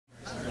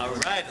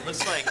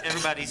Looks like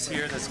everybody's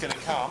here that's going to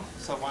come,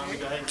 so why don't we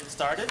go ahead and get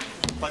started?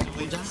 Pledge of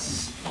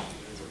allegiance.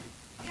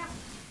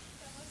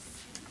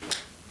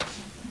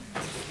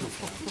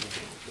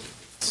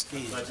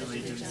 Pledge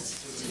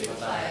allegiance to the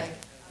flag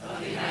of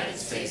the United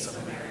States of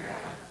America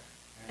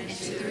and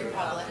to the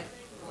republic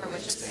for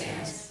which it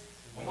stands,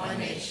 one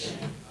nation,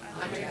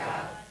 under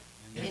God,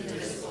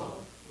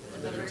 indivisible,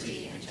 with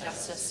liberty and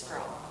justice for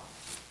all.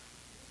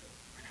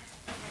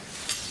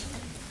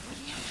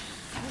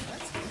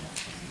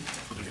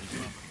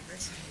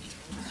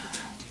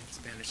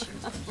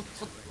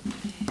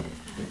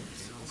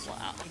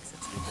 Wow.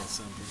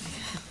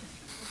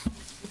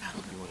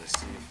 You want to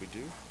see if we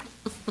do?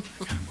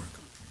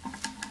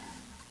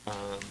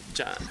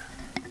 John,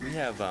 do we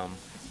have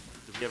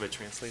a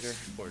translator,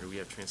 or do we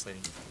have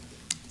translating?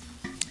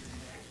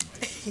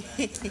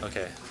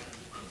 Okay.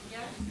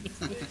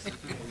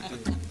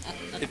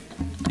 If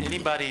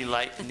anybody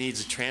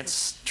needs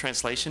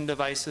translation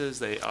devices,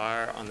 they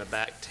are on the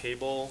back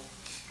table.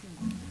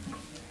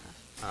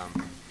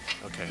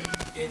 Okay.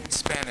 In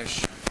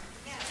Spanish.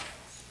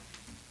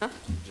 Would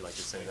you like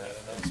to say that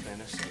in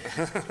Spanish?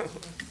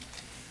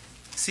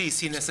 Sí,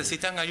 si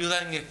necesitan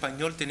ayuda en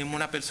español, tenemos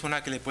una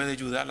persona que le puede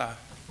ayudar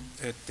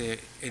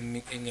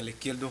en el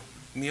izquierdo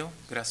mío.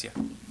 Gracias.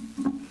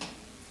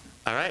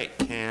 All right,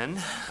 can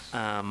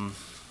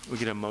we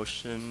get a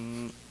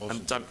motion?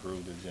 Motion to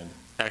approve the agenda.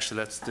 Actually,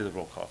 let's do the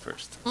roll call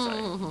first.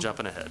 Sorry,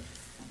 jumping ahead.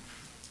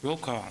 Roll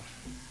call.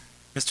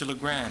 Mr.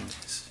 LeGrand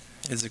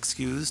is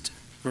excused.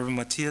 Reverend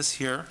Matias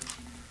here.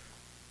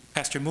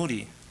 Pastor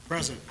Moody.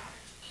 Present.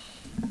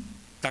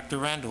 Dr.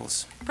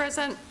 Randalls.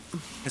 Present.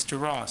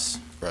 Mr. Ross.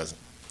 Present.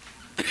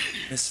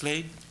 Ms.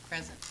 Slade.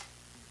 Present.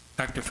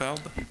 Dr. Felb.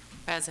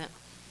 Present.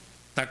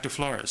 Dr.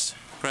 Flores.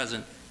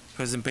 Present.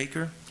 President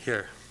Baker.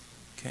 Here.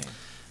 Okay.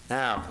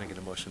 Now, can I get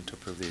a motion to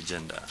approve the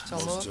agenda? So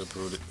Motion moved. to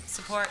approve it.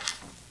 Support.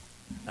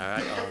 All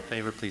right, all in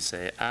favor, please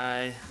say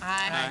aye.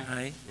 Aye.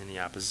 Aye. Any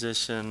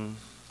opposition?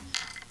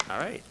 All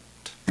right.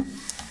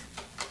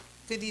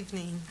 Good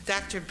evening,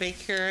 Dr.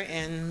 Baker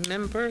and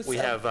members. We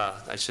have,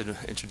 I should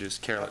introduce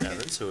Carolyn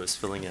Evans, who is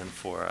filling in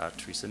for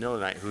Teresa Neal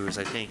tonight, who is,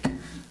 I think,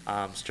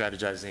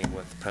 strategizing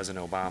with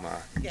President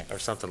Obama, Yes. or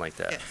something like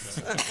that.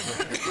 Yes.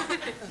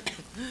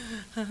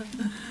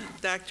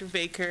 Dr.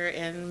 Baker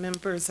and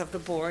members of the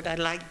board, I'd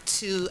like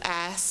to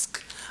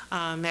ask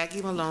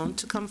Maggie Malone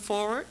to come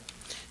forward.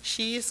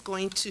 She is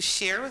going to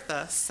share with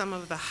us some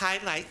of the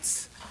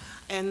highlights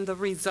and the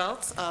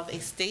results of a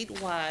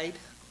statewide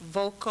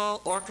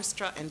vocal,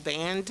 orchestra, and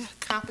band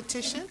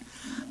competition.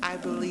 I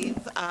believe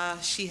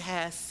she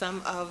has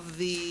some of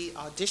the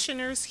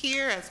auditioners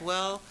here as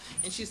well,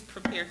 and she's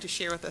prepared to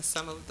share with us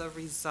some of the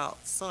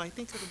results. So I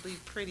think it'll be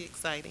pretty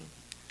exciting.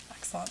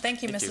 Excellent.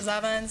 Thank you, Thank Mrs. you.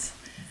 Evans.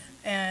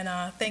 And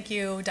thank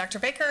you, Dr.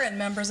 Baker and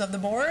members of the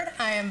board.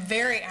 I am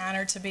very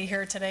honored to be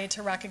here today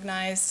to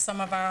recognize some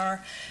of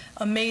our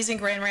amazing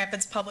Grand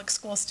Rapids Public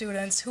School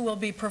students who will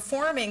be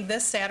performing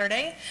this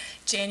Saturday,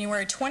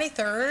 January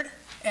 23rd,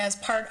 as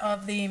part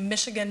of the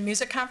Michigan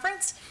Music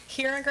Conference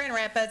here in Grand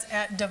Rapids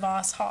at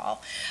DeVos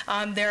Hall.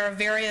 There are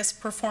various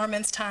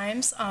performance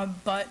times,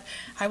 but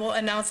I will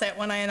announce that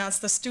when I announce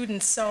the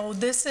students. So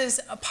this is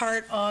a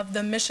part of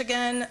the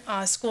Michigan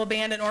School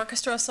Band and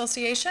Orchestra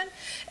Association,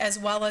 as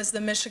well as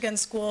the Michigan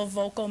School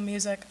Vocal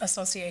Music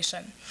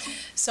Association.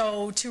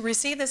 So to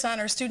receive this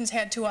honor, students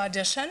had to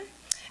audition,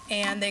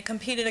 and they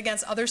competed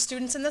against other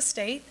students in the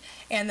state,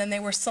 and then they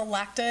were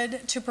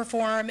selected to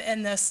perform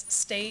in this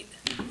state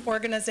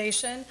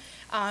organization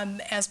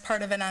as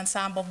part of an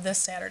ensemble this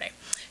Saturday.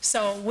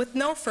 So with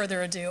no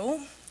further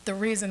ado, the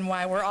reason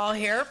why we're all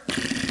here,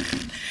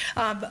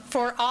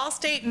 for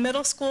All-State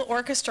Middle School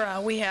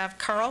Orchestra, we have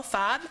Carl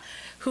Fabb,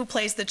 who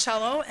plays the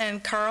cello,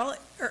 and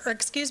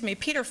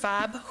Peter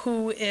Fabb,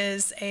 who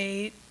is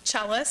a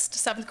cellist,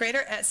 7th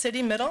grader at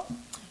City Middle.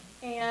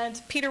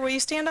 And Peter, will you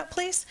stand up,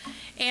 please?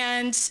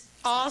 And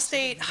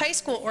All-State High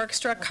School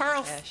Orchestra,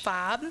 Carl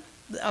Fabb,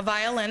 a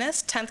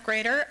violinist, 10th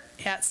grader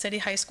at City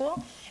High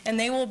School. And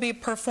they will be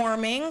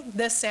performing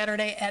this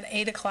Saturday at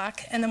 8 o'clock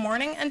in the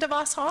morning in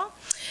DeVos Hall.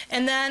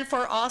 And then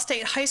for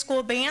All-State High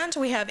School Band,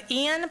 we have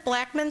Ian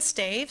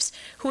Blackman-Staves,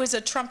 who is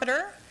a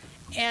trumpeter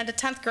and a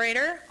 10th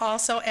grader,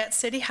 also at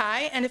City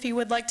High. And if you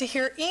would like to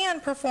hear Ian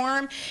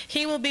perform,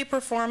 he will be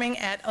performing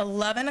at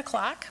 11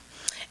 o'clock.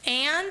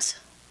 And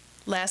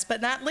last but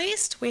not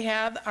least, we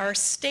have our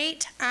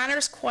State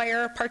Honors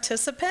Choir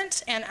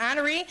participant and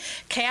honoree,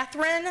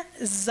 Catherine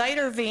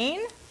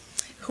Zeiterveen,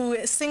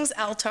 who sings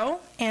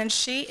alto, and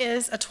she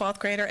is a 12th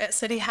grader at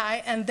City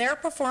High, and their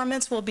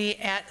performance will be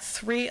at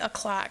 3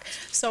 o'clock.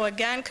 So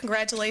again,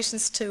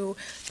 congratulations to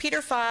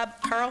Peter Fabb,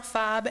 Carl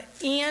Fabb,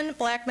 Ian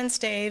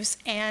Blackman-Staves,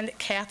 and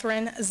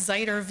Catherine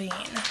Zeiterveen.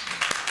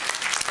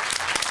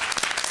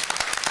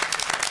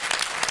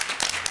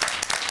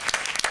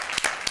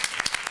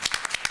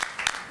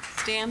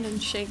 Stand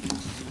and shake.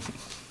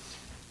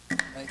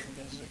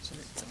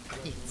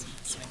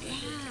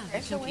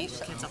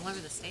 Congratulations. Kids all over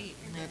the state.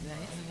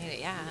 I made it,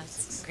 yeah,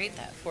 it's great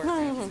that four.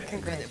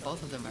 Congrats.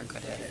 Both of them are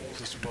good at it.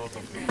 Just both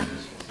of them.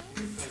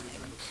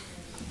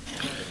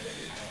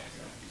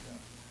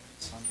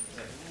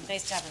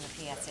 Nice job on the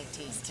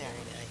PSATs, too.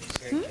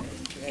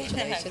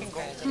 Congratulations.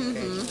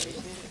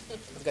 I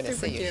was going to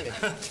say you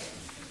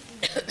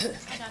should.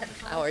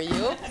 How are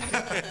you?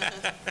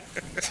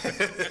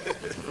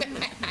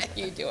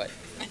 You do it.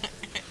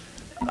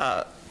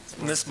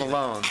 Ms.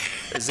 Malone,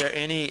 is there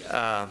any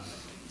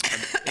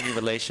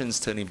relations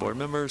to any board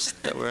members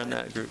that were in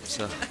that group?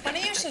 So,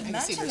 Funny you should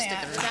mention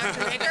that,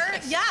 Dr.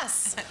 Baker.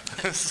 Yes.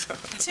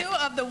 Two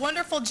of the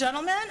wonderful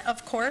gentlemen,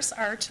 of course,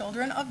 are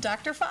children of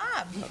Dr. Fobb.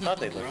 I thought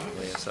they looked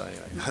familiar, so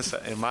anyway.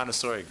 And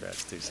Montessori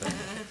grads too, so.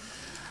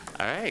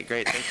 All right,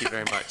 great, thank you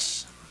very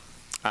much.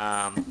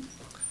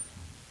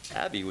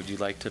 Abby, would you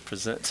like to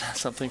present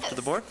something for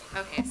the board?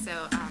 Okay,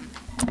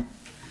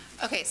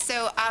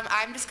 so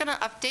I'm just going to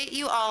update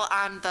you all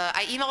on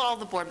I emailed all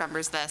the board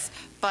members this,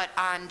 but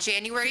on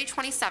January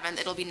 27th,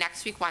 it'll be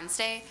next week,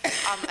 Wednesday,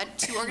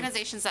 two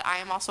organizations that I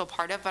am also a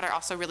part of, but are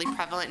also really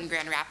prevalent in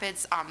Grand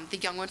Rapids, the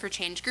Young Women for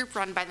Change group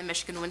run by the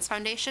Michigan Women's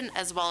Foundation,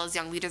 as well as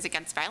Young Leaders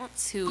Against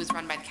Violence, who is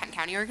run by the Kent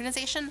County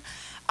organization.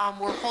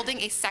 We're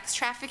holding a sex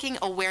trafficking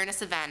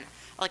awareness event,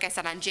 like I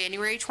said, on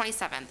January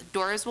 27th.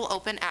 Doors will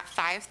open at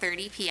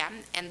 5:30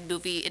 p.m. and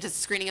it is a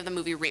screening of the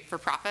movie Rape for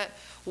Profit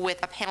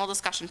with a panel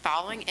discussion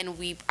following. And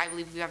I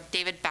believe we have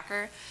David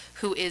Becker,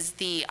 who is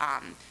the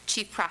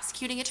chief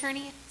prosecuting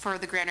attorney for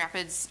the Grand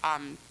Rapids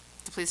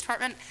the police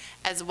department,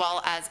 as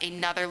well as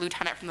another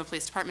lieutenant from the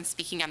police department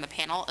speaking on the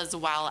panel, as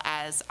well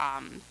as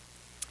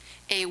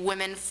a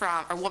woman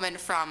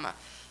from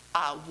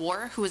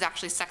War, who was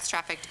actually sex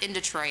trafficked in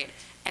Detroit.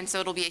 And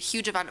so it'll be a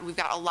huge event. We've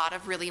got a lot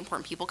of really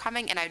important people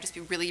coming, and I'd just be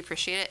really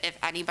appreciate it if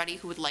anybody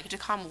who would like to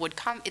come would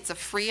come. It's a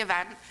free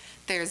event.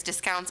 There's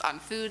discounts on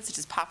food, such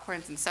as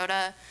popcorns and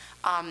soda.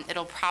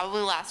 It'll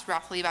probably last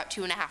roughly about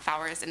 2.5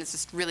 hours, and it's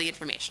just really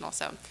informational.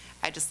 So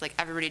I just like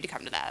everybody to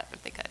come to that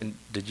if they could. And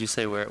did you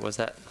say where it was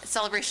at?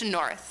 Celebration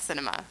North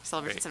Cinema.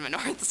 Celebration Cinema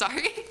North,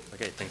 sorry.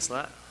 Okay, thanks a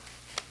lot.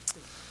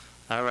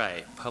 All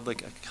right,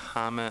 public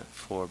comment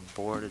for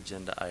board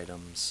agenda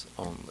items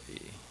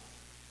only.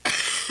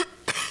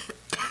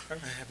 I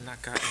have not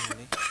gotten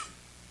any.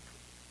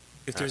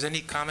 If there's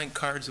any comment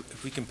cards,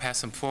 if we can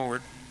pass them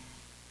forward.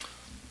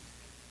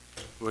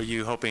 Were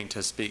you hoping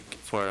to speak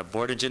for a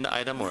board agenda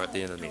item or at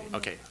the end of the meeting?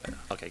 Okay,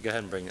 okay, go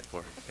ahead and bring it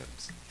forward. Yep.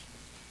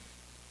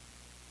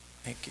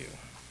 Thank you.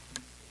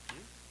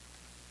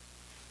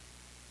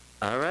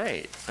 All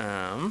right,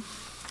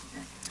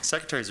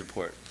 Secretary's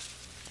report.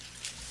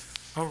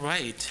 All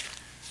right.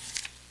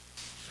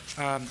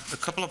 A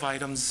couple of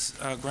items,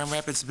 Grand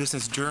Rapids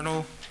Business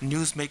Journal,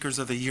 Newsmakers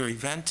of the Year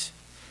event.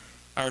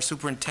 Our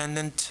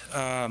superintendent,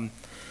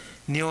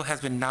 Neil, has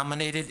been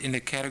nominated in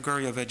the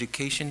category of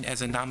education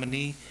as a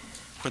nominee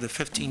for the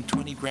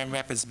 1520 Grand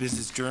Rapids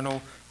Business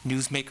Journal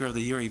Newsmaker of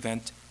the Year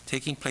event,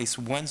 taking place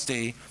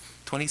Wednesday,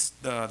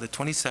 the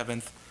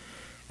 27th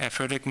at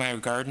Frederick Meyer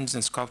Gardens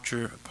and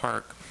Sculpture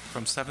Park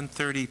from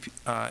 7:30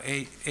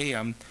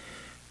 a.m.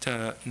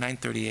 to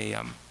 9:30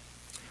 a.m.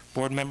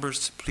 Board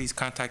members, please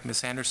contact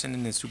Ms. Anderson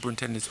in the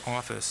superintendent's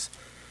office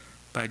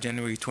by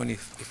January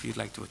 20th if you'd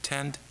like to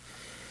attend.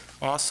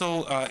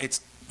 Also, it's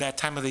that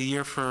time of the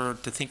year to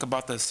think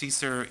about the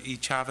Cesar E.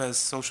 Chavez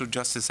social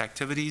justice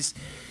activities.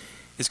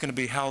 It's going to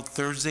be held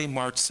Thursday,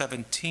 March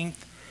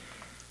 17th,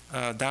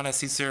 down at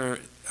Cesar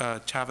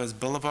Chavez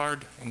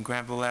Boulevard and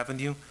Granville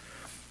Avenue.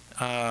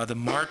 The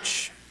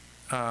march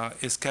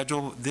is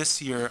scheduled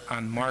this year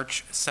on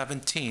March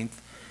 17th,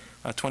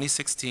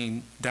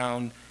 2016,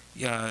 down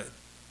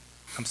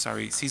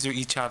Cesar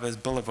E. Chavez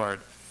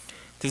Boulevard.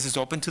 This is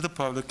open to the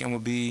public and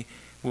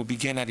will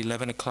begin at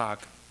 11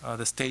 o'clock.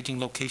 The staging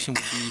location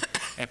will be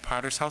at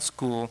Potter's House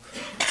School,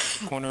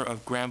 corner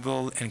of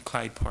Granville and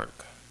Clyde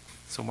Park.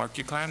 So mark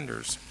your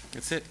calendars.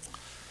 That's it.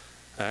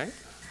 All right.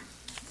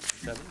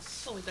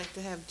 So we'd like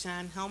to have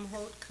John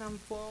Helmholtz come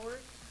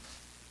forward.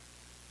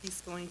 He's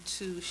going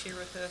to share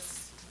with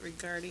us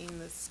regarding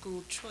the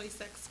School Choice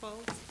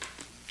Expo.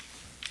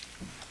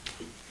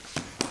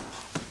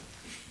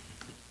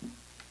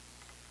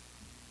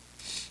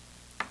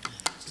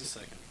 Just a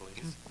second,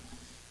 please.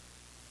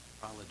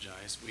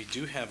 Apologize. We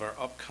do have our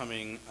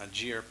upcoming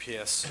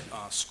GRPS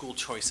School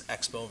Choice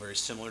Expo, very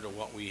similar to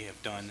what we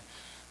have done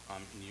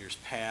in years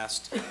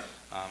past. And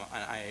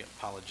I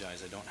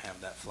apologize, I don't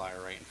have that flyer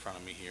right in front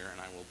of me here,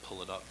 and I will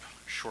pull it up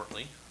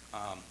shortly.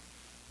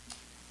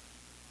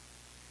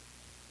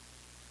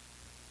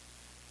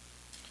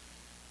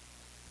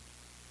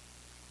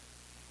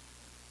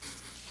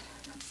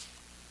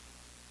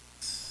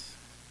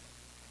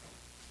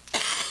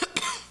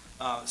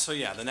 So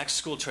yeah, the next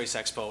School Choice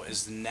Expo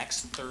is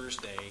next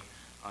Thursday,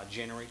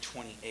 January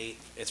 28th.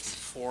 It's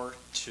from 4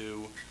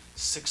 to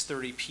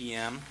 6:30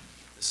 p.m.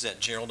 This is at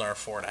Gerald R.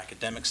 Ford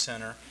Academic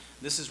Center.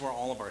 This is where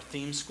all of our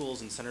theme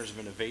schools and centers of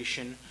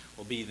innovation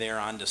will be there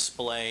on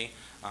display.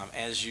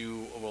 As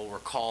you will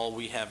recall,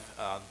 we have,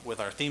 with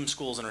our theme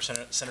schools and our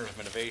centers of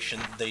innovation,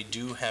 they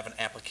do have an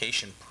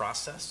application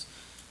process.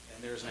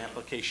 And there's an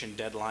application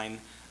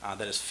deadline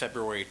that is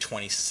February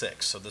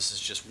 26th. So this is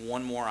just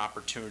one more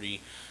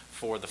opportunity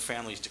for the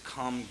families to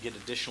come, get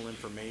additional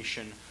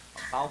information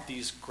about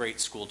these great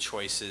school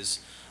choices,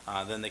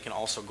 then they can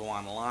also go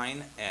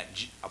online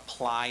at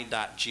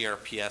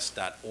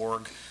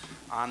apply.grps.org.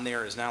 On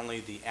there is not only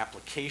the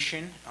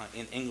application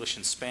in English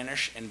and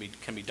Spanish and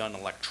can be done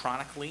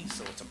electronically,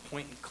 so it's a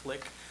point and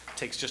click.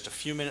 Takes just a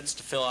few minutes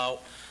to fill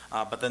out,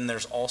 but then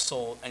there's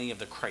also any of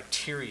the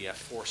criteria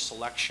for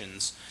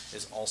selections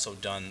is also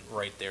done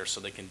right there,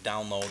 so they can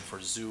download for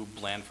Zoo,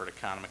 Blandford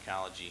Economic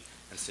Ecology,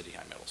 and City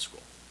High Middle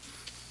School.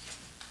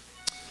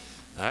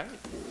 All right.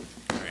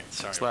 All right,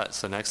 sorry.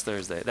 So next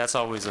Thursday. That's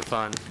always a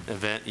fun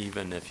event,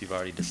 even if you've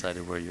already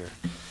decided where your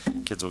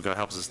kids will go.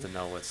 Helps us to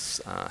know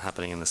what's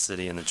happening in the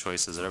city and the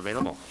choices that are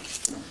available.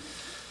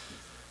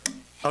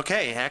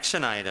 Okay,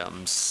 action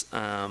items.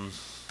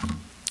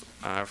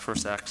 Our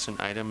first action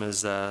item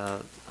is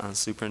on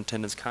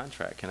superintendent's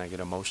contract. Can I get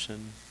a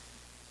motion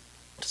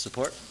to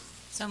support?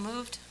 So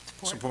moved.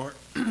 Support.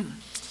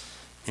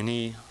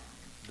 Any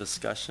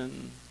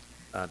discussion?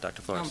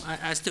 Dr. Flores?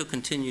 I still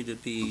continue to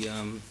be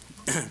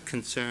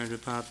concerned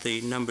about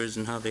the numbers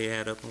and how they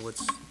add up and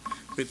what's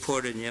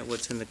reported and yet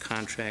what's in the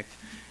contract.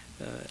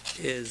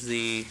 Is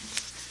the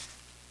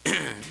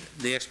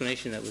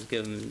explanation that was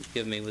given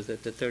me was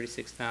that the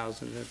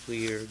 $36,000 that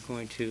we are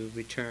going to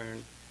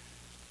return,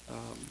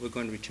 we're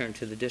going to return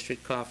to the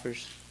district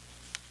coffers,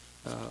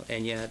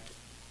 and yet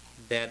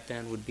that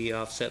then would be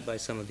offset by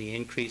some of the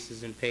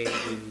increases in pay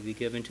that we would be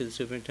given to the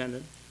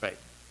superintendent? Right.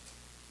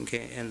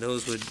 Okay, and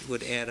those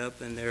would add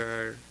up, and there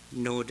are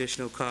no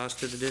additional costs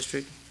to the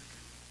district?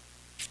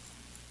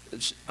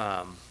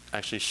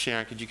 Actually,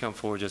 Sharon, could you come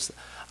forward?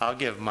 I'll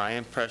give my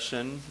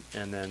impression,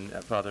 and then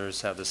if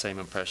others have the same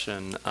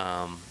impression,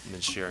 then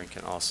Sharon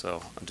can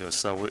also do it.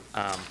 So,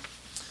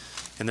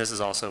 and this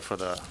is also for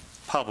the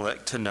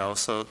public to know.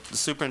 So the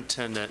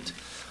superintendent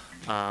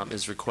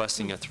is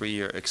requesting a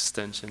 3-year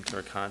extension to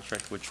her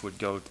contract, which would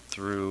go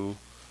through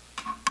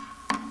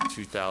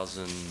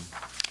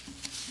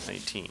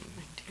 2019,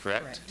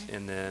 correct?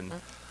 And then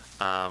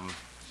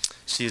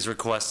she's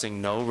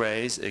requesting no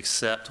raise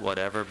except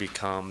whatever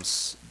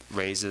becomes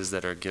raises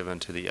that are given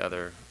to the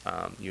other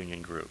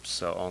union groups.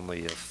 So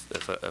only if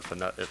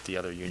the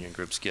other union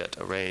groups get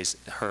a raise,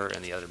 her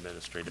and the other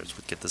administrators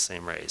would get the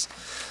same raise.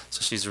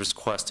 So she's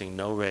requesting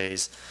no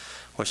raise.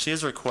 What she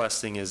is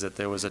requesting is that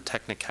there was a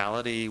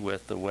technicality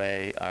with the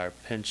way our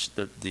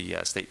the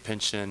state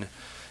pension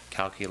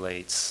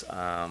calculates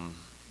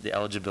the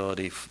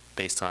eligibility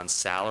based on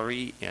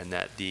salary, and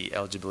that the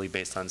eligibility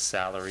based on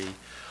salary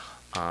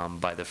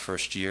by the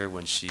first year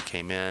when she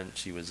came in,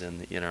 she was in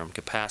the interim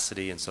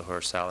capacity, and so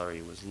her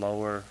salary was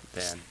lower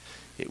than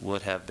it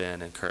would have been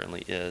and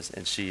currently is,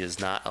 and she is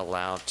not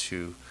allowed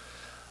to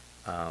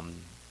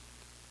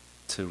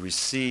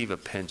receive a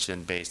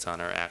pension based on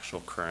her actual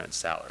current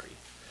salary.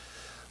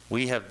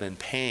 We have been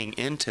paying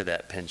into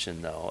that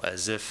pension, though,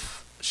 as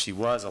if she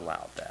was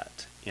allowed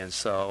that, and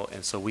so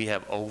we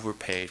have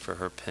overpaid for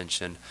her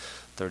pension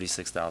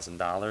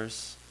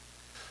 $36,000.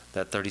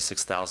 That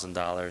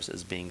 $36,000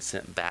 is being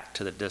sent back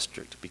to the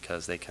district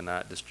because they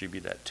cannot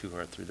distribute that to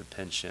her through the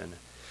pension.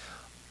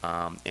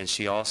 And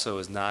she also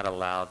is not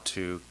allowed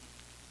to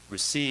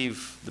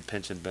receive the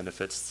pension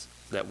benefits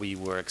that we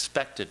were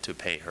expected to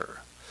pay her.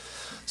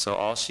 So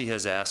all she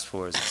has asked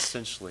for is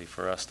essentially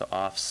for us to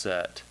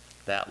offset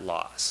that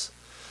loss.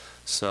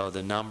 So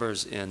the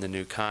numbers in the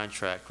new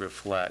contract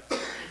reflect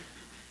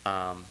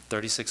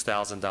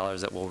 $36,000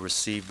 that we'll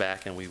receive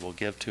back and we will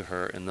give to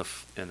her in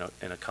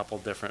a couple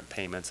different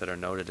payments that are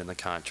noted in the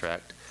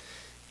contract,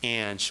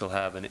 and she'll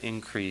have an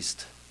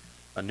increased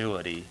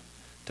annuity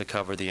to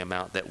cover the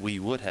amount that we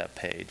would have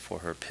paid for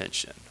her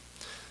pension.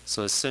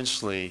 So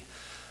essentially,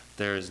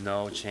 there is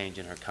no change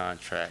in her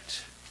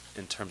contract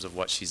in terms of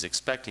what she's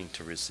expecting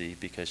to receive,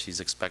 because she's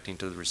expecting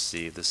to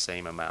receive the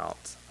same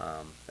amount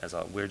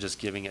we're just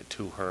giving it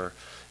to her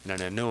in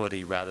an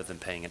annuity rather than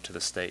paying it to the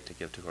state to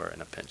give to her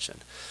in a pension.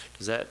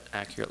 Does that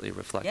accurately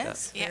reflect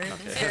Yes. that? Yeah.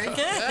 Okay. Very good.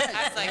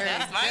 I was like,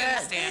 that's my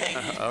understanding.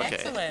 Okay.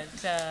 Excellent.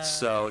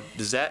 So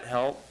does that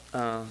help,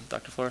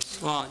 Dr. Flores?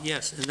 Well,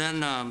 yes, and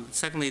then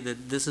secondly,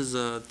 that this is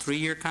a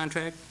 3-year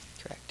contract,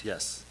 Correct.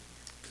 Yes.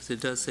 because it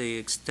does say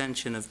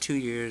extension of 2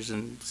 years,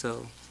 and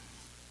so,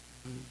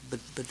 but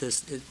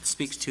this, it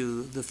speaks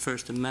to the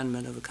First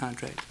Amendment of a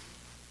contract.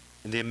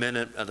 And the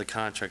amendment of the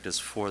contract is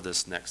for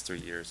this next 3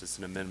 years. It's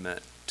an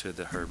amendment to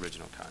her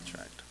original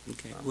contract.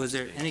 Okay. Was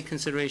there any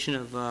consideration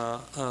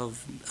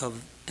of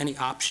any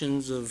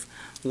options of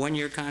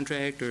 1-year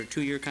contract or a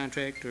 2-year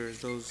contract, or is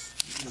those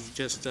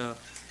just the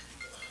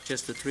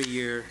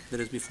 3-year that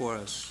is before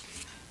us?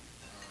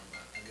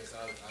 I guess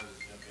I'll just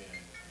jump in and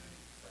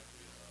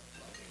I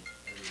think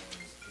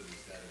everyone is pretty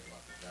ecstatic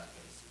about the fact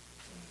that it's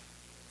superintendent.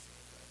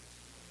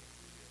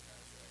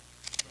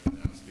 But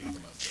now speak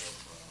for myself,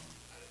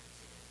 I didn't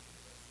consider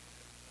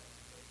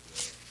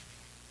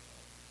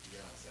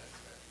beyond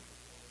satisfactory.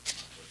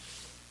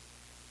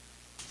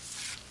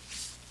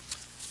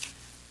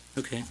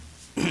 Okay.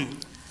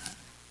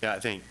 Yeah, I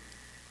think,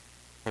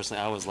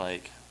 personally, I was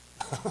like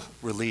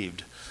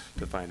relieved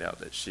to find out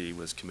that she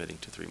was committing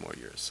to 3 more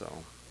years,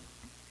 so.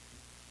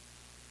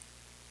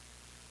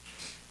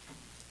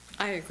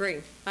 I agree.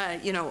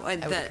 You know,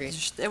 agree.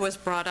 it was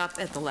brought up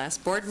at the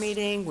last board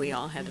meeting. We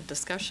all had a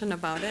discussion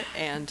about it,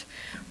 and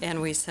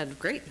we said,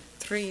 great,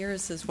 3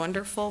 years is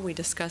wonderful. We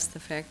discussed the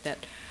fact that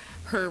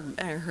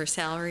her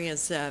salary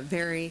is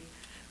very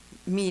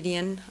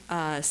median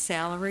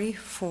salary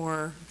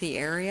for the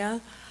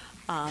area,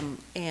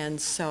 and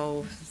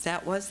so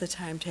that was the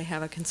time to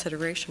have a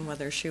consideration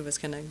whether she was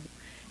going to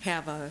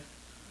have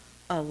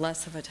a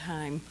less of a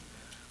time.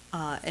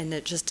 And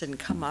it just didn't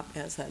come up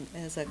as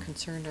a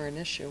concern or an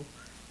issue,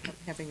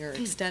 having her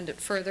extend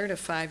it further to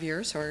 5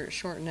 years or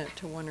shorten it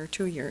to 1 or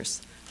 2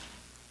 years.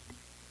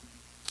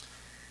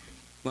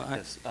 Well,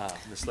 Yes,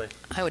 Ms. Lee?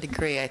 I would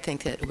agree. I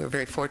think that we're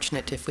very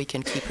fortunate if we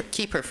can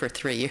keep her for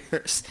 3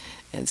 years.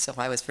 And so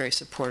I was very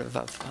supportive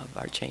of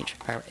our change,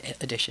 our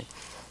addition.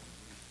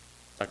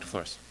 Dr.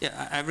 Flores?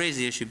 Yeah, I raised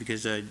the issue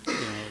because, you know,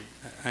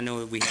 I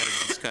know we had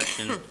a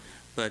discussion,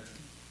 but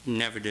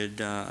never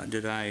did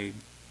I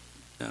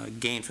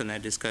gain from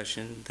that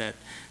discussion that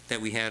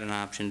we had an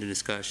option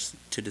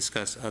to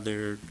discuss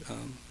other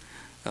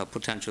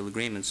potential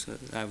agreements.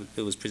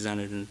 It was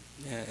presented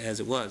as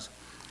it was.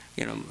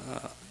 You know,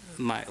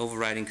 my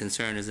overriding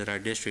concern is that our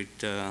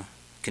district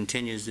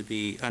continues to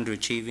be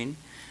underachieving,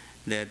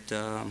 that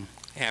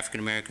African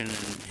American and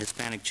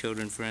Hispanic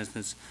children, for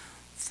instance,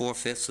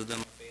 4/5 of them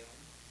are failing.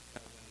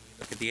 When you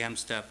look at the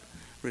M-STEP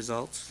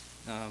results,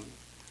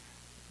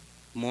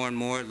 more and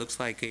more it looks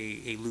like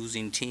a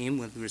losing team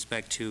with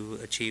respect to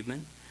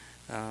achievement.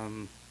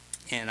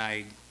 And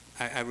I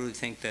really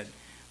think that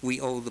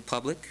we owe the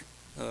public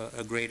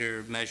a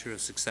greater measure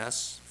of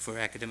success for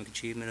academic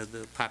achievement of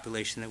the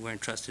population that we're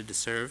entrusted to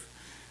serve.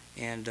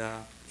 And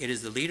it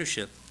is the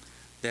leadership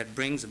that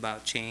brings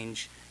about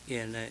change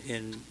in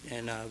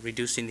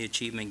reducing the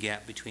achievement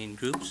gap between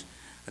groups.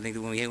 I think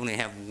that when we only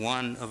have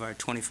one of our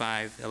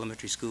 25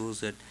 elementary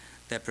schools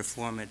that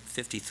perform at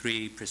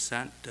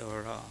 53%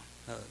 or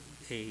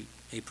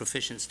a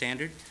proficient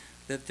standard,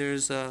 that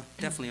there's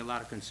definitely a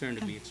lot of concern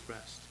to be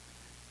expressed.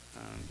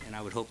 And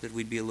I would hope that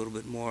we'd be a little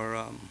bit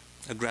more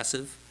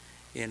aggressive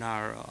in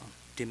our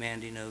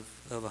demanding of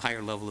a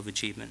higher level of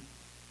achievement.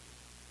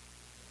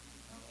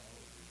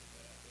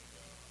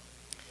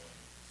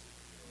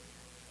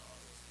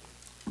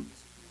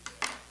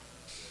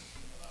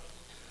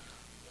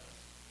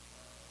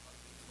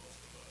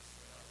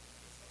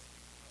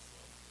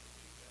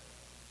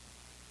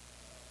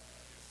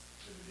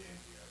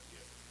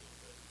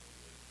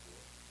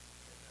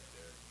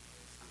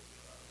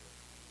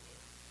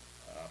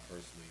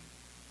 Personally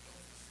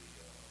don't see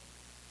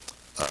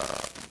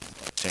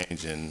a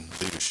change in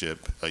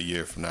leadership a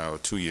year from now or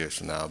 2 years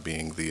from now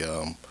being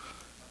the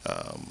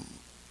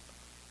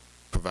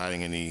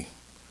providing any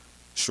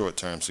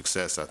short-term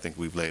success. I think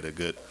we've laid a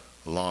good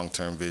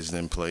long-term vision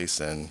in place,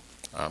 and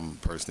I'm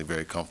personally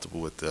very comfortable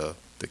with the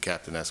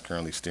captain that's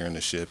currently steering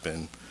the ship.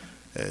 And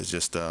it's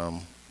just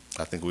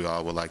I think we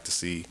all would like to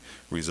see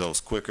results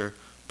quicker,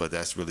 but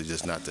that's really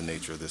just not the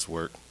nature of this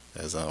work,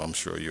 as I'm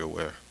sure you're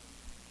aware.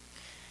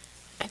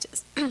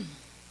 Go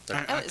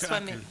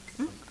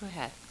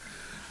ahead.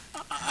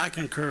 I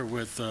concur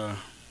with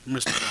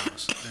Mr.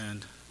 Ross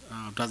and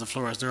Dr.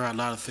 Flores. There are a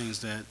lot of things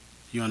that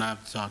you and I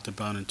have talked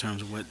about in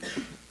terms of what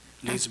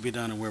needs to be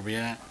done and where we're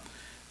at.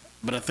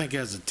 But I think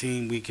as a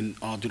team, we can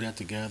all do that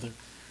together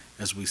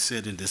as we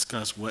sit and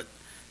discuss what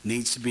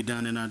needs to be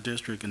done in our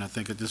district. And I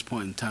think at this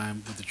point in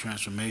time, with the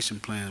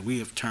transformation plan, we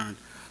have turned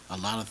a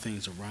lot of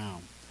things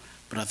around.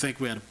 But I think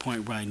we're at a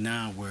point right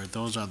now where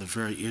those are the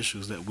very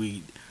issues that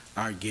we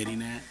are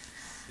getting at,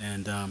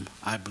 and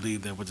I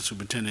believe that with the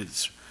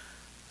superintendent's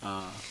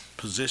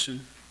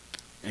position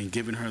and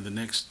giving her the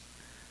next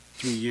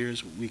 3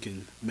 years, we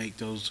can make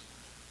those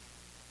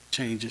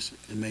changes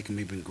and make them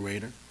even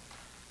greater.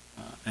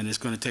 And it's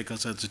going to take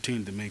us as a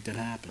team to make that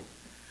happen.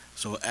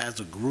 So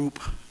as a group,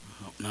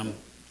 and I'm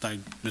like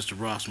Mr.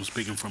 Ross, I'm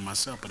speaking for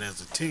myself, but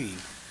as a team,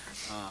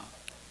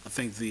 I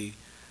think the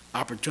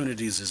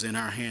opportunities is in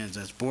our hands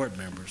as board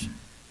members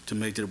to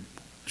make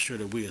sure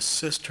that we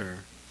assist her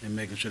and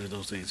making sure that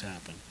those things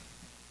happen.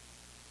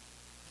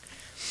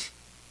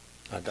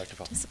 Dr.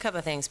 Paul. Just a couple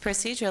of things.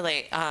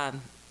 Procedurally,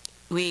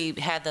 we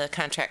had the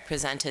contract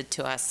presented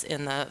to us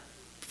in the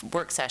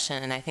work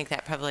session, and I think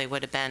that probably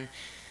would have been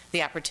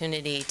the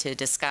opportunity to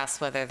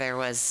discuss whether there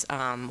was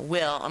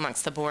will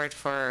amongst the board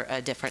for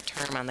a different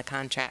term on the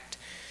contract.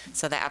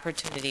 So the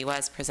opportunity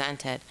was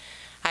presented.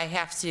 I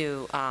have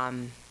to,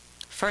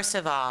 first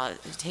of all,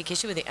 take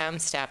issue with the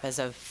M-STEP as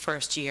a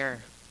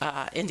first-year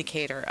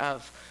indicator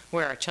of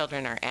where our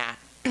children are at,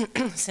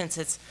 since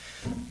it's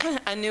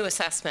a new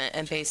assessment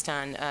and based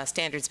on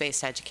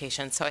standards-based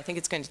education. So I think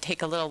it's going to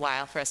take a little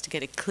while for us to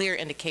get a clear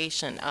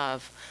indication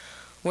of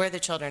where the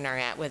children are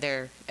at with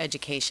their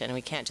education.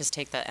 We can't just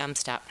take the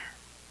M-STEP.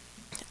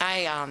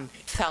 I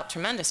felt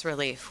tremendous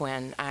relief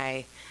when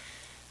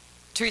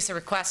Teresa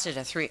requested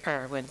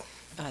when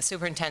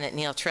Superintendent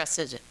Neal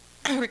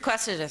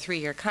requested a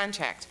 3-year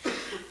contract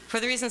for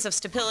the reasons of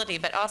stability,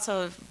 but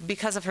also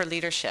because of her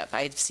leadership.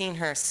 I've seen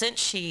her, since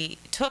she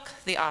took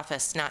the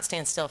office, not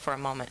stand still for a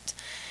moment.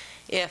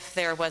 if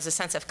there was a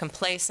sense of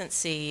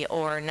complacency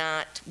or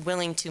not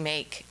willing to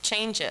make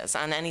changes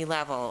on any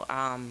level,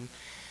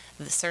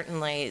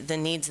 certainly the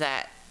needs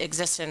that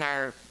exist in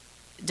our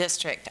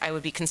district, I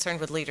would be concerned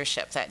with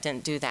leadership that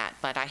didn't do that.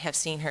 But I have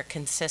seen her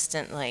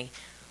consistently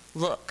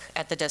look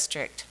at the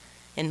district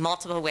in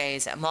multiple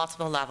ways, at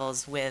multiple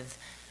levels, with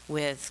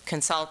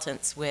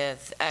consultants,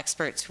 with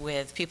experts,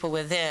 with people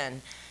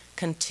within,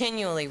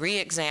 continually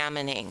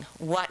re-examining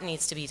what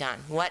needs to be done,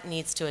 what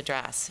needs to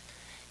address.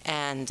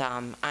 And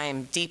I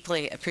am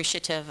deeply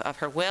appreciative of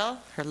her will,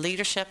 her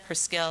leadership, her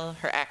skill,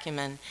 her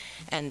acumen,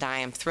 and I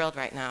am thrilled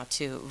right now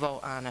to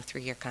vote on a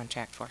 3-year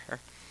contract for her.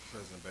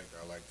 President Baker,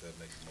 I'd like to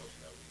make a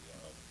motion that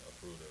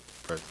we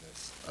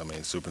approve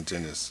the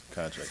superintendent's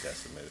contract as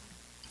submitted.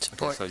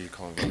 Okay, so you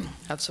call the roll.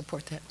 I'll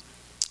support that.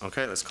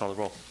 Okay, let's call the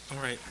roll.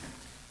 All right.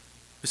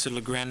 Mr.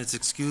 LeGrand is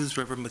excused.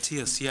 Reverend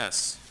Matias,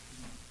 yes.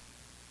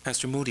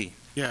 Pastor Moody.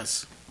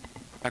 Yes.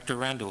 Dr.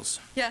 Randalls.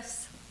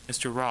 Yes.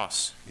 Mr.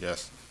 Ross.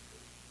 Yes.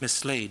 Ms.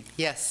 Slade.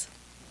 Yes.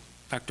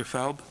 Dr.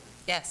 Felb.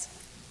 Yes.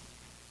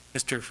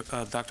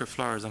 Dr.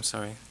 Flores, I'm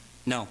sorry.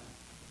 No.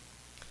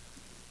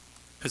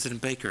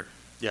 President Baker.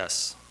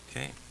 Yes.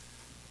 Okay.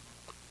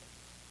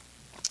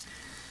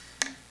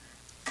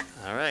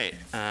 All right.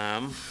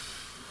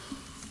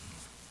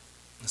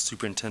 The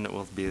superintendent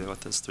will be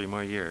with us 3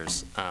 more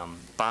years.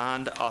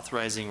 Bond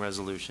authorizing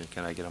resolution.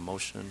 Can I get a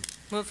motion?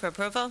 Move for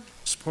approval?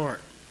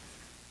 Support.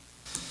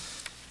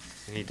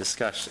 Any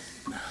discussion?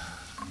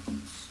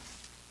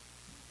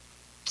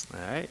 All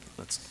right,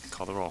 let's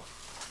call the roll.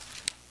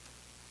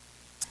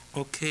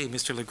 Okay,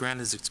 Mr. LeGrand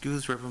is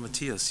excused. Reverend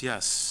Matias,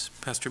 yes.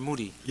 Pastor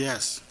Moody.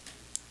 Yes.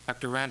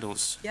 Dr.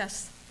 Randalls.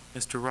 Yes.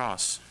 Mr.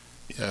 Ross.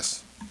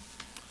 Yes.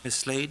 Ms.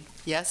 Slade.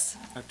 Yes.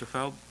 Dr.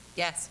 Felb.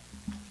 Yes.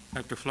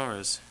 Dr.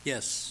 Flores.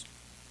 Yes.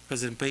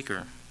 President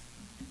Baker.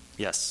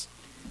 Yes.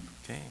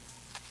 Okay.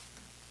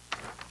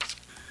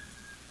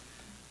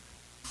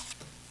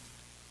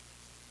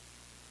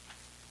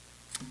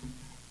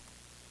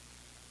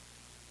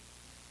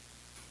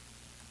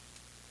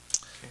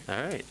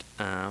 All right,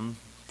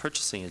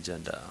 purchasing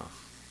agenda.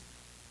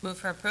 Move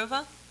for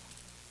approval?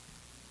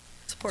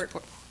 Support.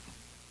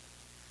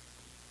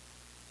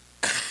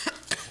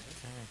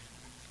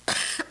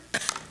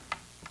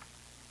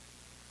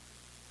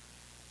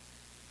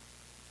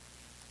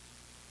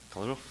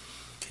 Call the roll.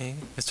 Okay,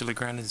 Mr.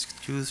 LeGrand is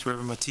excused.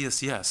 Reverend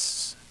Matias,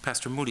 yes.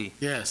 Pastor Moody.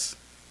 Yes.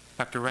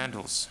 Dr.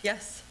 Randalls.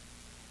 Yes.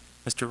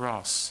 Mr.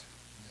 Ross.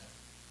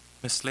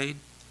 Ms. Slade.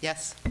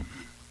 Yes.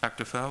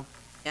 Dr. Felb.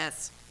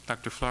 Yes.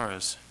 Dr.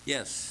 Flores.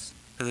 Yes.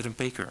 President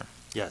Baker.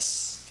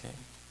 Yes. Okay.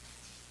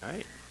 All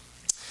right.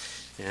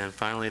 And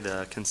finally,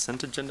 the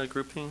consent agenda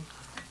grouping.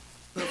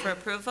 Move for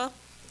approval?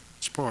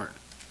 Support.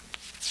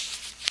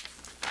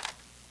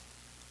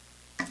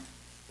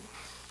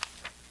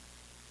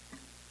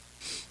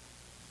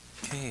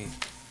 Okay.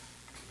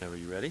 Are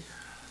you ready?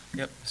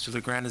 Yep, Mr.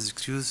 LeGrand is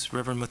excused.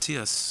 Reverend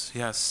Matias,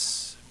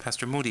 yes.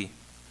 Pastor Moody.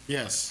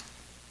 Yes.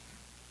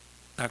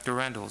 Dr.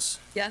 Randalls.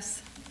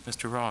 Yes.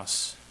 Mr.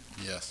 Ross.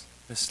 Yes.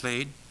 Ms.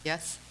 Slade.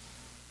 Yes.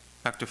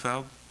 Dr.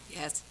 Felb.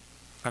 Yes.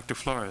 Dr.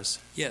 Flores.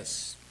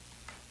 Yes.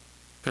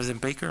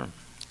 President Baker.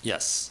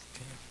 Yes.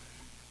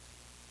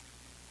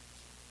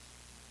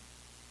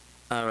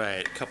 All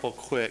right, a couple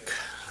quick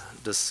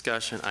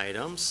discussion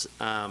items.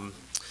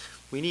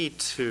 We need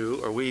to,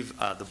 or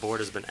the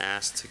board has been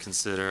asked to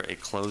consider a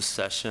closed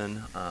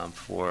session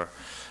for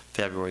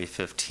February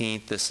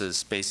 15th. This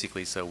is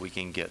basically so we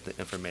can get the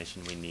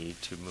information we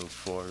need to move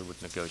forward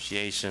with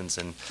negotiations,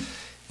 and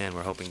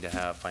we're hoping to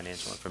have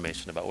financial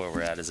information about where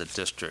we're at as a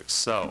district.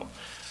 So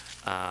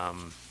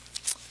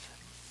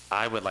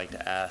I would like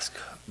to ask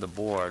the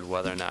board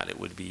whether or not it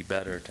would be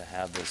better to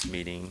have this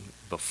meeting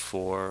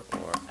before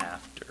or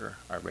after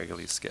our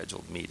regularly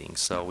scheduled meeting,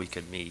 so we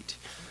could meet.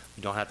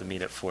 We don't have to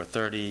meet at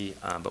 4:30,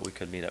 but we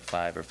could meet at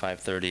 5 or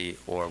 5:30,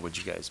 or would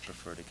you guys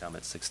prefer to come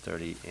at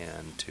 6:30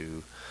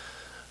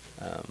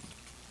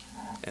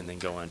 and then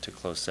go into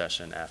closed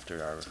session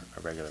after our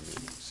regular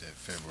meeting? You said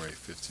February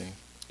 15th?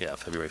 Yeah,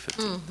 February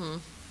 15th. Mm-hmm.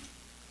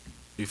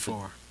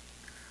 Before.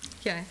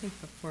 Yeah, I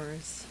think before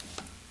is.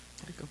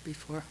 I go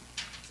before.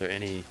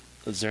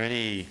 Is there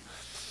any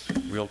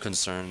real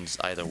concerns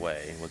either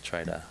way? We'll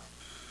try to.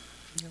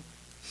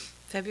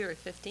 February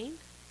 15th?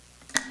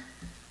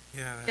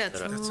 Yeah. Yeah, it's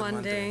that's a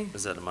Monday.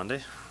 Is that a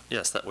Monday?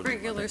 Yes, that would be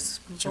Regular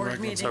Monday. board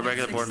regular- meeting. So our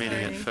regular at board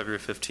meeting at 6:30. February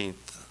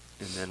 15th,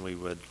 and then we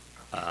would,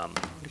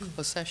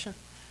 Closed session?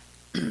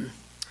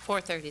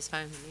 4:30 is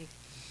fine with me.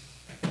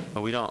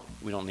 but we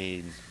don't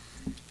need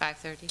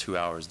 5:30? 2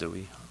 hours, do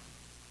we?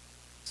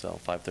 So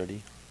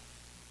 5:30?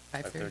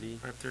 5:30?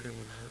 5:30 would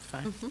work.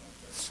 Fine.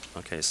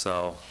 Okay,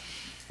 so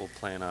we'll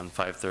plan on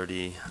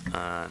 5:30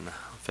 on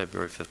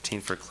February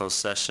 15th for closed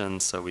session,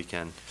 so we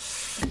can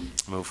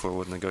move forward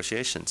with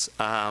negotiations.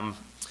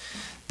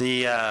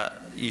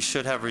 You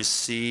should have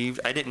received,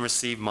 I didn't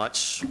receive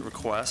much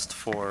request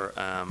for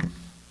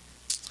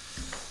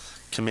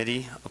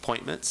committee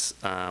appointments.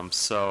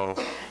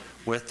 So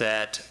with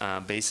that,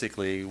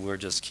 basically, we're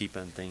just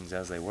keeping things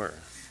as they were.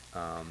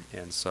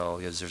 And so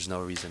there's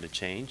no reason to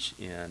change,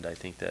 and I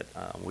think that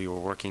we were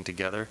working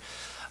together.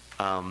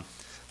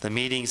 The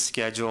meeting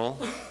schedule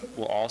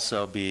will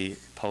also be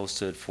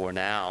posted for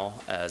now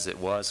as it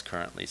was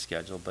currently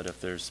scheduled, but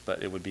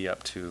it would be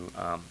up to,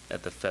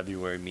 at the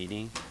February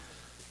meeting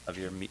of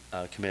your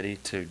committee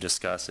to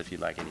discuss if you'd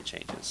like any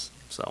changes.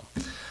 So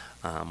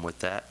with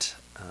that,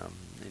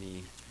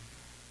 any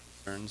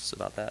concerns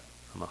about that?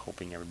 I'm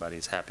hoping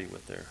everybody's happy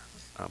with their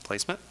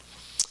placement.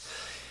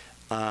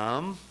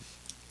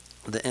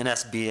 The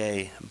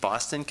NSBA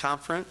Boston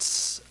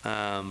Conference,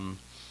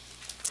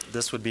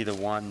 this would be the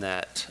one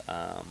that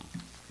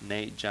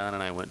Nate, John,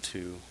 and I went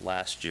to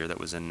last year that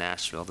was in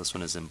Nashville. This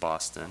one is in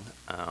Boston.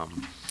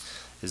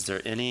 Is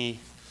there any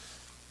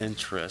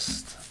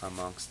interest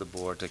amongst the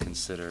board to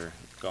consider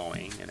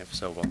going? And if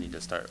so, we'll need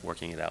to start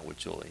working it out with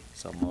Julie.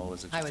 So Mo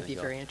is interested. I would be to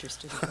go. very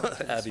interested. In going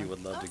to this Abby one.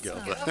 would love to go.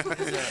 But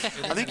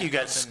I think you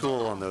got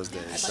school on those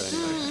days. So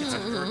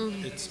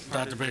anyway.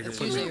 Dr. Baker, It's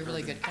usually a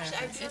really good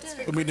conference.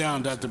 put me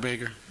down, Dr.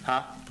 Baker.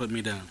 Huh? Put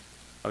me down.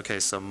 Okay,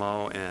 so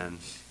Mo and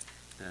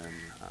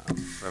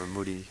Reverend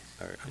Moody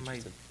are I might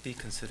interested. be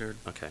considered.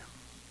 Okay.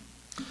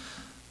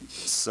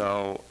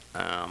 So,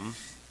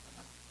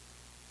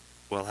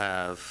 we'll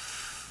have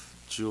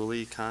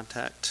Julie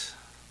contact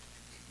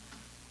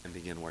and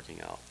begin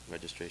working out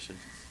registration.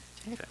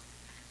 Okay.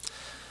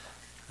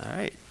 All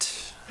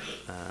right.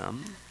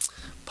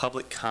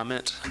 Public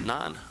comment,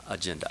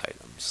 non-agenda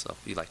items. So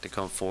if you'd like to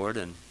come forward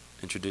and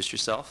introduce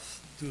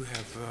yourself. Do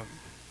have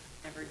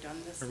Never done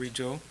this. Mary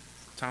Jo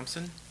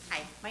Thompson.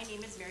 Hi, my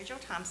name is Mary Jo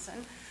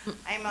Thompson.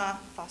 I'm a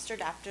foster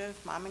adoptive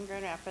mom in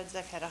Grand Rapids.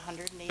 I've had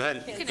 180 Go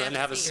ahead, kids. go ahead and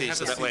have a seat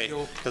so that way,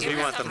 because we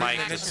want the mic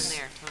to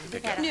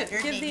pick up. We've had Give the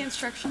 180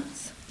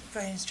 instructions. For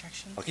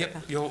instructions. Okay.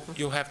 Yep,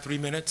 you'll have 3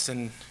 minutes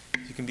and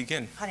you can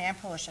begin. Honey, I'm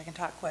Polish, I can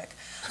talk quick.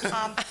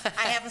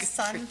 I have a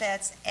son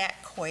that's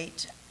at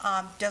Coit,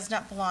 does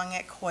not belong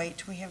at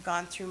Coit. We have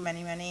gone through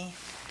many, many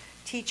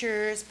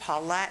teachers,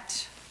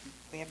 Paulette,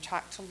 we have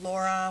talked to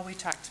Laura, we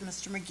talked to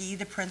Mr. McGee,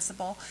 the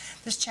principal.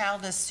 This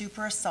child is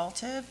super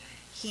assaultive.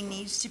 He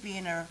needs to be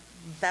in a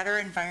better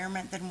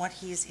environment than what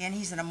he's in.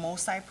 He's in a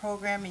MOSI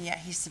program, and yet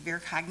he's severe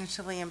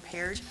cognitively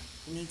impaired.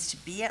 He needs to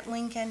be at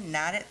Lincoln,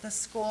 not at the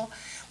school.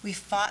 We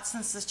fought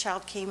since this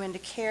child came into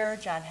care.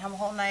 John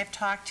Hemholt and I have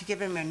talked to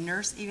give him a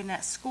nurse even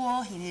at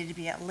school. He needed to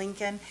be at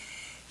Lincoln.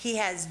 He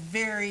has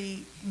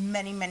very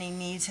many, many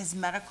needs. His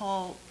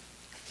medical,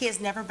 he has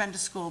never been to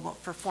school but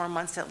for 4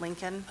 months at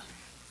Lincoln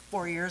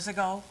 4 years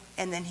ago,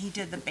 and then he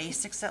did the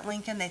basics at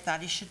Lincoln. They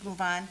thought he should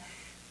move on.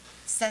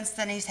 Since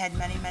then, he's had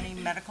many, many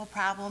medical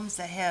problems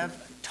that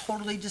have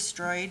totally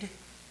destroyed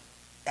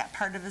that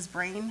part of his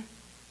brain.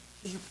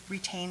 He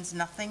retains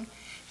nothing.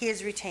 He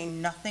has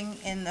retained nothing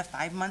in the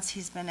 5 months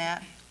he's been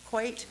at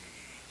Coit.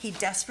 He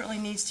desperately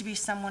needs to be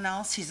someone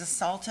else. He's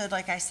assaulted,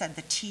 like I said,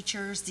 the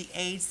teachers, the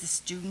aides, the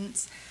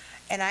students.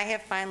 And I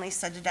have finally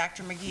said to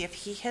Dr. McGee, if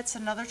he hits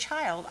another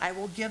child, I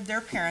will give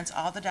their parents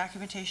all the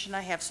documentation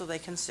I have so they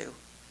can sue.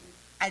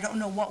 I don't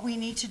know what we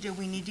need to do.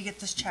 We need to get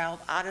this child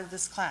out of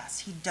this class.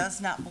 He does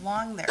not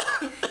belong there.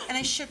 And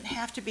I shouldn't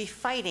have to be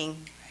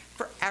fighting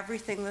for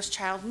everything this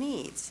child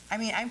needs. I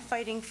mean, I'm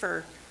fighting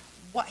for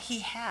what he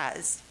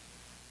has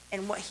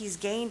and what he's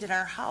gained in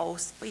our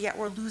house, but yet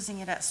we're losing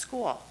it at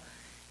school.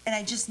 And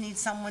I just need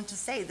someone to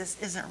say, this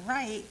isn't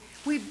right.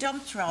 We've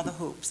jumped through all the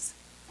hoops.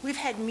 We've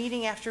had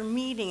meeting after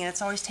meeting, and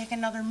it's always take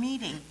another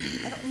meeting.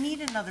 I don't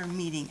need another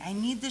meeting. I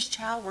need this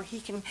child where he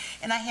can,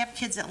 and I have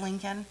kids at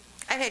Lincoln.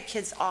 I've had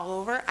kids all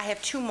over. I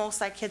have 2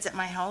 MOSI kids at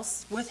my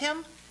house with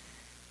him.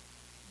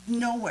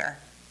 Nowhere.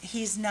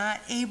 He's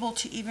not able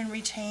to even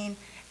retain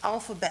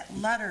alphabet,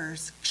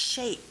 letters,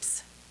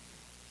 shapes.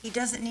 He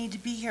doesn't need to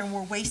be here, and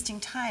we're wasting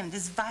time.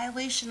 This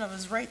violation of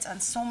his rights on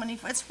so many,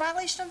 it's a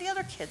violation of the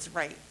other kids'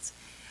 rights.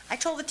 I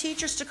told the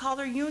teachers to call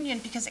their union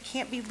because it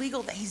can't be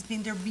legal that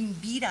they're being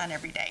beat on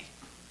every day.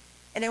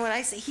 And then when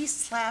I say he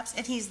slaps,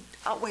 and he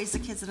outweighs the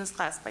kids in his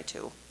class by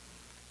 2.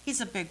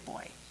 He's a big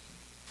boy.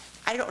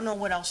 I don't know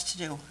what else to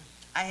do.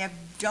 I have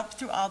jumped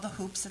through all the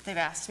hoops that they've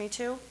asked me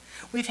to.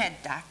 We've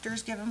had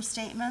doctors give him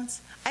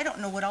statements. I don't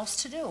know what else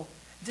to do.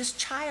 This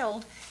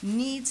child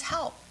needs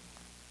help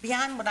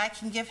beyond what I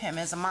can give him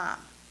as a mom.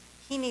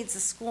 He needs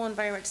a school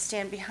environment to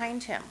stand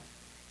behind him.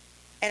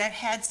 And I've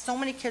had so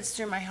many kids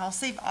through my house.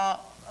 They've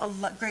all,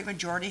 a great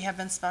majority have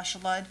been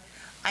special ed.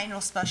 I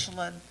know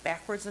special ed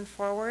backwards and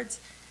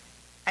forwards.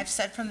 I've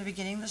said from the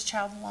beginning this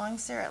child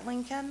belongs there at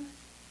Lincoln.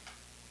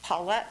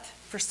 Paulette,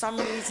 for some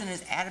reason,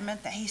 is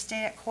adamant that he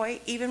stay at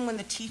Coit, even when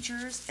the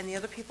teachers and the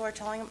other people are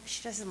telling him,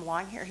 she doesn't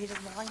belong here, he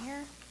doesn't belong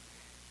here.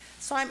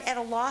 So I'm at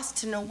a loss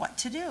to know what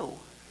to do.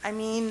 I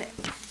mean,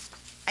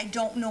 I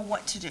don't know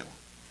what to do.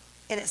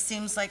 And it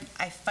seems like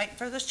I fight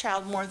for this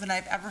child more than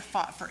I've ever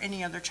fought for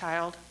any other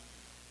child.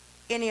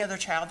 Any other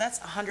child. That's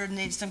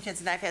 180 some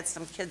kids, and I've had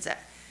some kids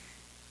that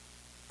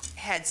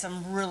had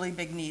some really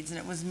big needs, and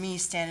it was me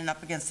standing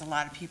up against a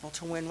lot of people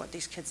to win what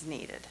these kids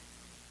needed.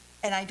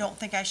 And I don't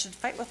think I should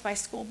fight with my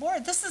school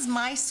board. This is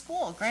my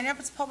school. Grand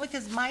Rapids Public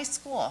is my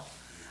school.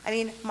 I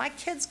mean, my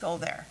kids go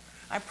there.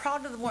 I'm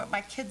proud of what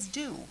my kids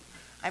do.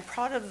 I'm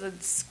proud of the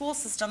school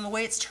system, the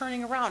way it's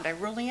turning around. I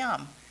really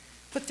am.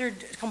 But they're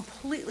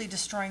completely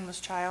destroying this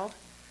child.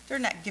 They're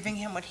not giving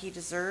him what he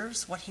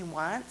deserves, what he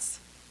wants.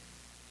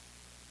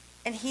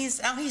 And he's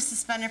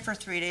suspended for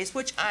 3 days,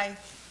 which I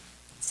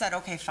said,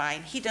 okay,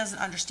 fine. He doesn't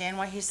understand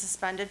why he's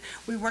suspended.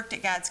 We worked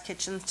at God's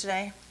Kitchens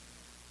today,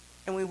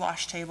 and we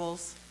washed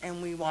tables,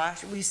 and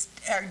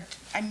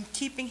I'm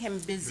keeping him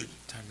busy.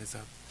 Time is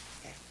up.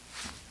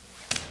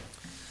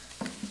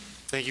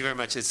 Thank you very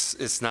much.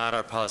 It's not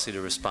our policy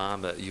to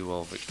respond, but you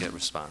will get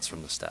response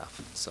from the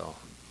staff, so.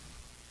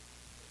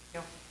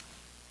 Yep.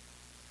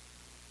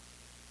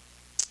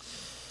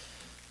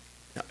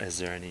 Now, is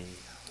there any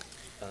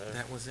other?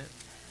 That was it.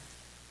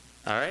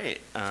 All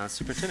right,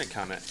 superintendent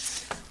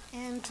comments.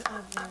 And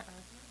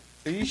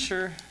Are you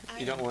sure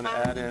you don't want to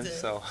add in?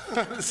 So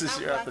this is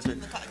your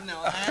opportunity.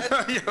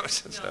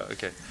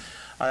 Okay.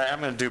 All right, I'm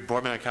going to do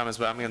board member comments,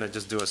 but I'm going to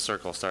just do a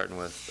circle, starting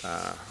with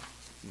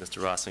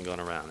Mr. Ross and going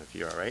around, if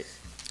you're all right.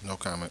 No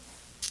comment.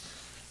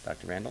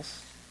 Dr.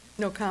 Randalls?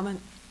 No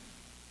comment.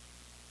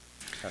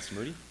 Pastor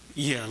Moody?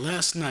 Yeah,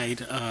 last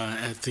night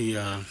at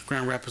the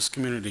Grand Rapids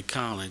Community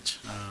College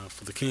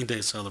for the King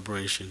Day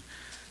celebration,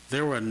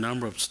 there were a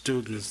number of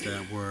students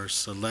that were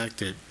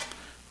selected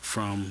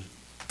from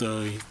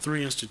the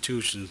three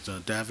institutions,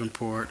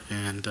 Davenport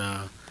and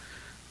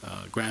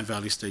Grand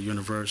Valley State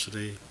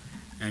University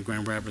and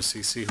Grand Rapids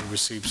CC, who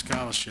received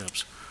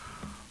scholarships.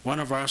 One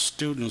of our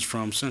students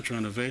from Central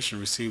Innovation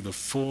received a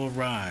full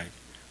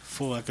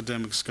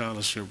academic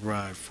scholarship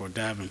ride for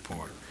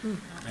Davenport.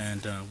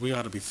 And we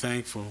ought to be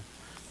thankful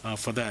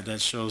for that. That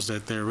shows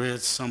that there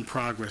is some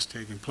progress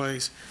taking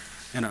place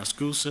in our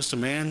school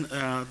system. And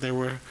there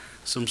were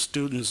some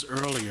students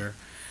earlier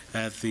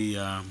at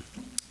the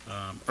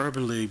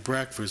Urban League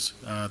breakfast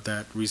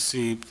that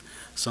received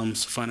some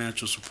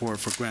financial support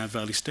for Grand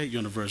Valley State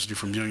University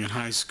from Union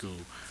High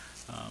School.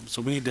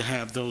 So we need to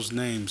have those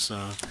names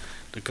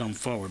to come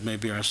forward.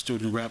 Maybe our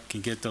student rep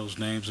can get those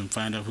names and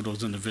find out who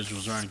those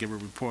individuals are and give a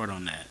report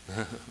on that.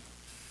 All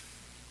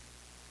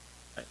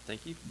right,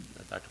 thank you.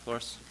 Dr.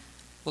 Flores?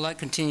 Well, I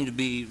continue to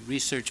be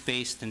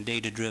research-based and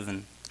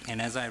data-driven.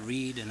 And as I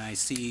read and I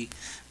see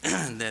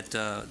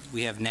that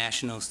we have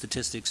national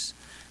statistics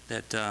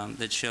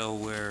that show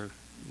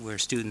where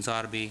students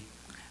ought to be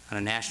on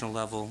a national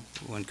level,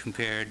 when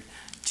compared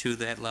to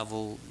that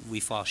level, we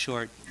fall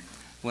short.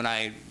 When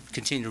I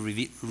continue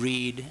to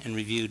read and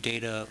review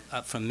data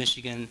up from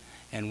Michigan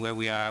and where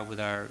we are with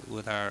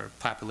our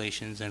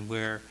populations and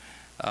where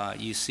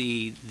you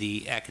see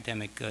the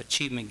academic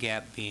achievement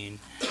gap being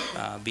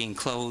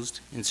closed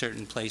in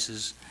certain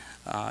places,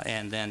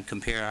 and then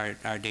compare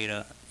our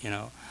data,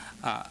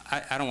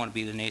 I don't want to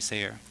be the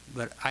naysayer,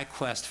 but I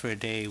quest for a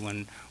day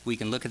when we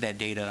can look at that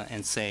data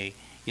and say,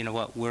 you know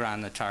what, we're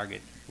on the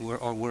target,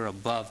 we're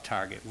above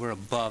target, we're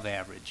above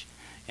average.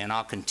 And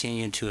I'll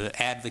continue to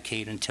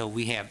advocate until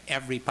we have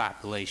every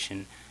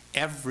population,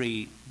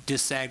 every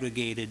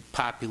disaggregated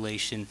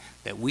population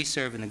that we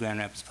serve in the Grand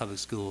Rapids Public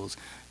Schools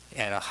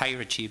at a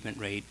higher achievement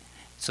rate,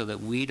 so that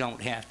we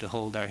don't have to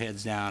hold our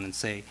heads down and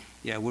say,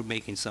 yeah, we're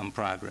making some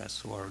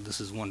progress, or this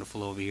is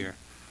wonderful over here.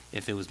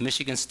 If it was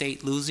Michigan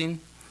State losing,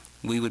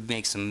 we would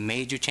make some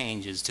major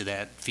changes to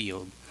that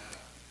field.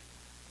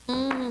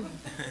 All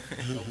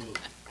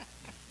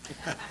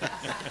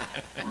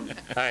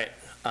right,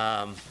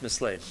 Ms.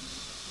 Slade.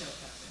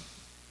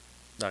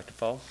 Dr.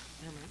 Fall?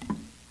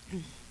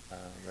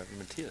 Reverend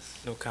Matias?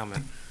 No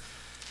comment.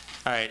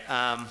 All right,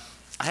 I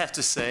have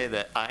to say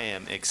that I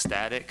am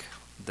ecstatic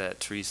that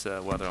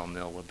Teresa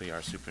Weatherall-Mill will be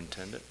our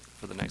superintendent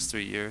for the next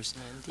 3 years.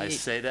 Indeed. I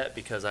say that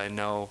because I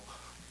know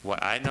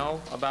what I know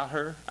about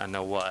her. I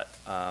know what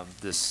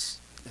this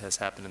has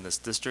happened in this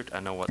district. I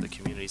know what the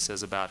community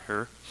says about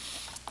her.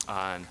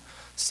 On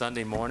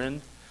Sunday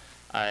morning,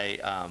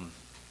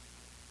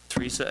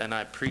 Teresa and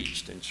I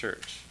preached in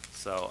church,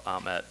 so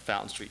at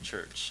Fountain Street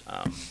Church.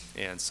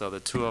 And so the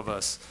two of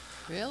us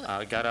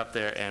Really? got up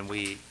there and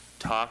we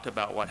talked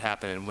about what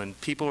happened. And when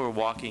people were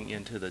walking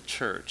into the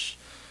church,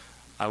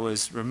 I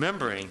was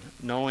remembering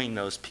knowing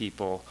those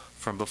people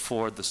from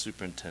before the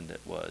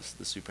superintendent was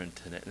the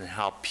superintendent, and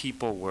how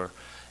people were,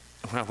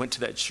 when I went to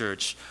that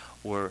church,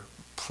 were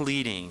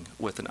pleading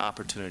with an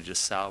opportunity to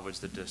salvage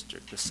the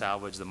district, to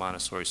salvage the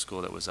Montessori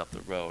school that was up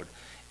the road.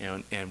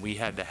 And we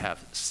had to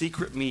have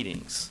secret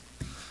meetings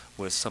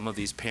with some of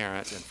these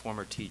parents and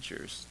former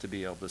teachers to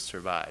be able to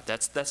survive.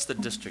 That's the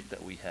district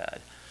that we had.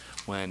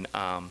 When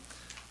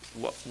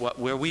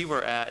where we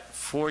were at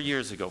 4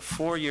 years ago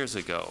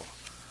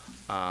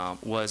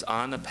was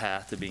on the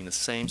path to being the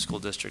same school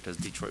district as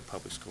Detroit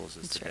Public Schools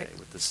is today,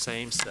 with the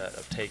same set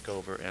of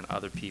takeover and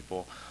other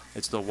people.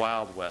 It's the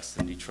Wild West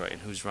in Detroit,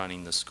 and who's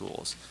running the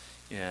schools.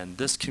 And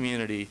this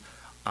community,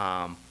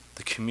 the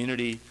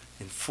community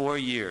in 4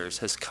 years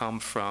has come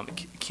from,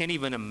 can't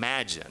even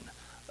imagine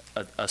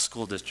a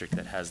school district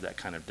that has that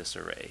kind of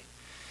disarray.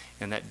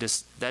 And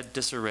that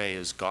disarray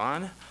is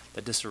gone.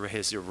 That disarray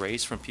is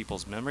erased from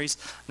people's memories.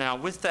 Now,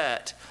 with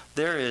that,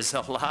 there is a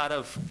lot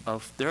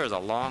there is a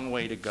long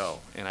way to go.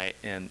 And I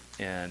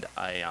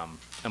am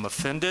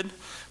offended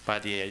by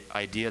the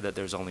idea that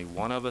there's only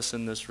one of us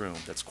in this room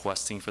that's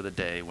questing for the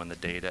day when the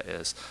data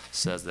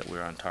says that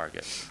we're on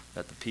target.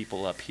 That the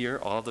people up here,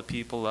 all the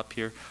people up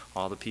here,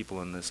 all the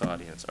people in this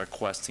audience are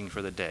questing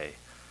for the day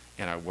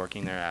and are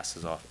working their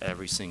asses off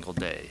every single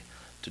day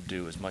to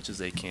do as much as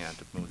they can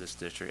to move this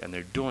district, and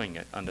they're doing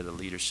it under the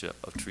leadership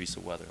of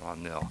Teresa Weather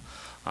O'Neill.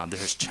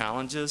 There's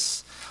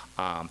challenges,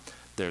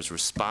 there's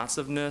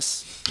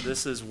responsiveness.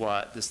 This is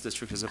what this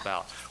district is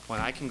about. When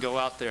I can go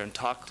out there and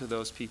talk to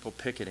those people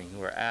picketing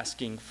who are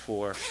asking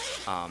for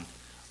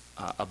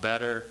a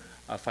better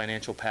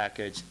financial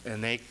package,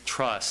 and they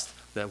trust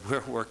that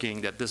we're working,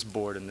 that this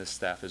board and this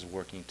staff is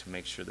working to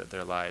make sure that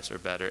their lives are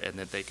better and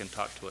that they can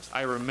talk to us.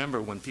 I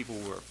remember when people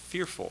were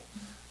fearful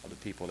of the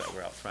people that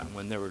were out front,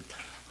 when there were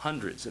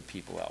hundreds of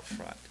people out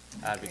front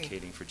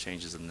advocating for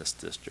changes in this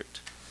district.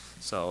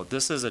 So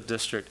this is a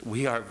district,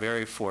 we are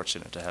very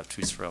fortunate to have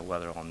Teresa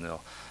Weather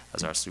O'Neill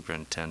as our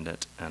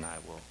superintendent, and I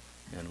will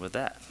end with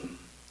that.